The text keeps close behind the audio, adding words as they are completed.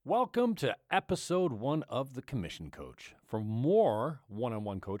Welcome to episode 1 of The Commission Coach. For more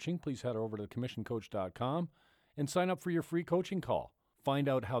one-on-one coaching, please head over to commissioncoach.com and sign up for your free coaching call. Find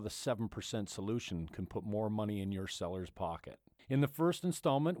out how the 7% solution can put more money in your seller's pocket. In the first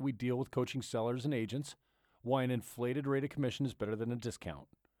installment, we deal with coaching sellers and agents, why an inflated rate of commission is better than a discount.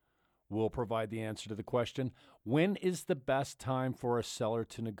 We'll provide the answer to the question, when is the best time for a seller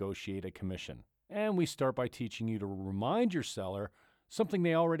to negotiate a commission? And we start by teaching you to remind your seller something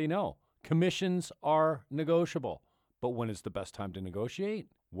they already know. Commissions are negotiable. But when is the best time to negotiate?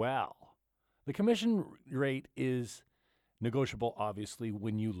 Well, the commission rate is negotiable, obviously,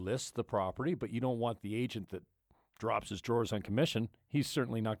 when you list the property, but you don't want the agent that drops his drawers on commission. He's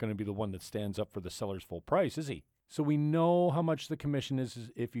certainly not going to be the one that stands up for the seller's full price, is he? So we know how much the commission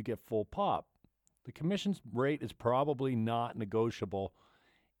is if you get full pop. The commission rate is probably not negotiable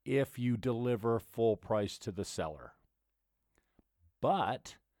if you deliver full price to the seller.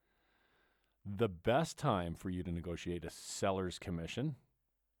 But the best time for you to negotiate a seller's commission,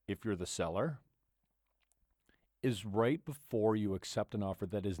 if you're the seller, is right before you accept an offer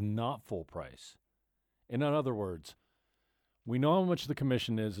that is not full price. In other words, we know how much the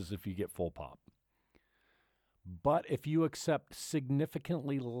commission is if you get full pop. But if you accept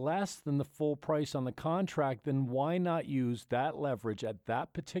significantly less than the full price on the contract, then why not use that leverage at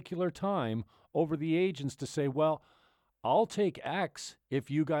that particular time over the agents to say, well, I'll take X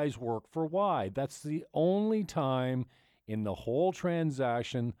if you guys work for Y. That's the only time in the whole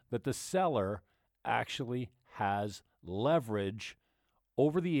transaction that the seller actually has leverage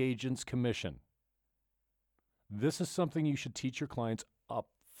over the agent's commission. This is something you should teach your clients up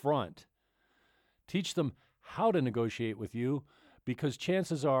front. Teach them how to negotiate with you, because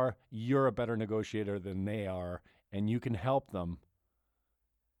chances are you're a better negotiator than they are, and you can help them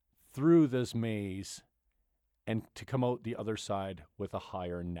through this maze and to come out the other side with a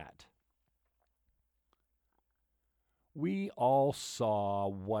higher net. We all saw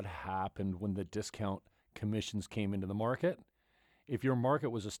what happened when the discount commissions came into the market. If your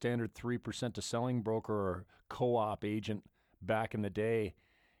market was a standard 3% to selling broker or co-op agent back in the day,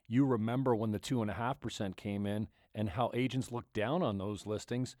 you remember when the 2.5% came in and how agents looked down on those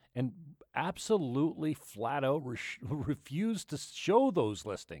listings and absolutely flat out refused to show those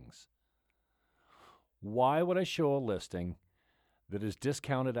listings. Why would I show a listing that is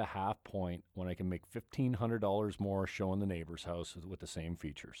discounted a half point when I can make $1,500 more showing the neighbor's house with the same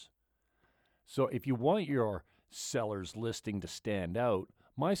features? So if you want your seller's listing to stand out,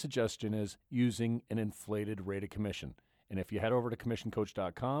 my suggestion is using an inflated rate of commission. And if you head over to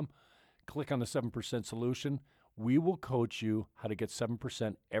commissioncoach.com, click on the 7% solution, we will coach you how to get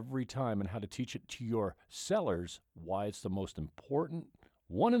 7% every time and how to teach it to your sellers why it's the most important,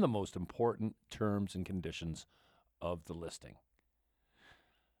 one of the most important terms and conditions of the listing.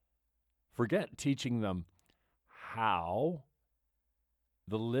 Forget teaching them how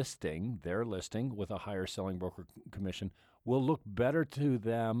the listing, their listing with a higher selling broker commission, will look better to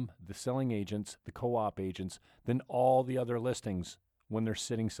them, the selling agents, the co-op agents, than all the other listings when they're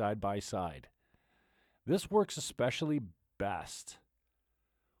sitting side by side. This works especially best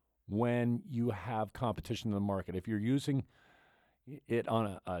when you have competition in the market. If you're using it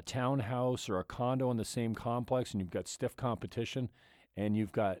on a townhouse or a condo in the same complex and you've got stiff competition and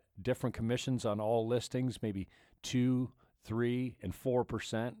you've got different commissions on all listings, maybe 2, 3, and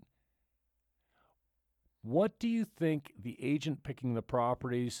 4%, what do you think the agent picking the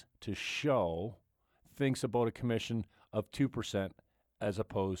properties to show thinks about a commission of 2% as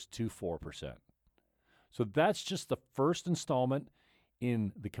opposed to 4%? So that's just the first installment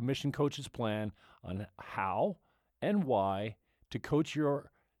in the Commission Coach's plan on how and why to coach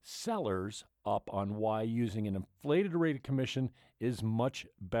your sellers up on why using an inflated rate of commission is much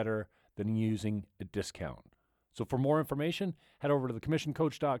better than using a discount. So for more information, head over to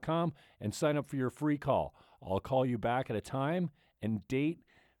thecommissioncoach.com and sign up for your free call. I'll call you back at a time and date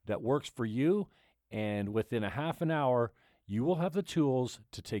that works for you, and within a half an hour, you will have the tools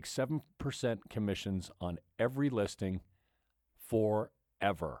to take 7% commissions on every listing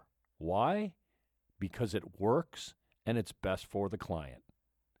forever. Why? Because it works and it's best for the client.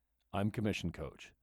 I'm Commission Coach.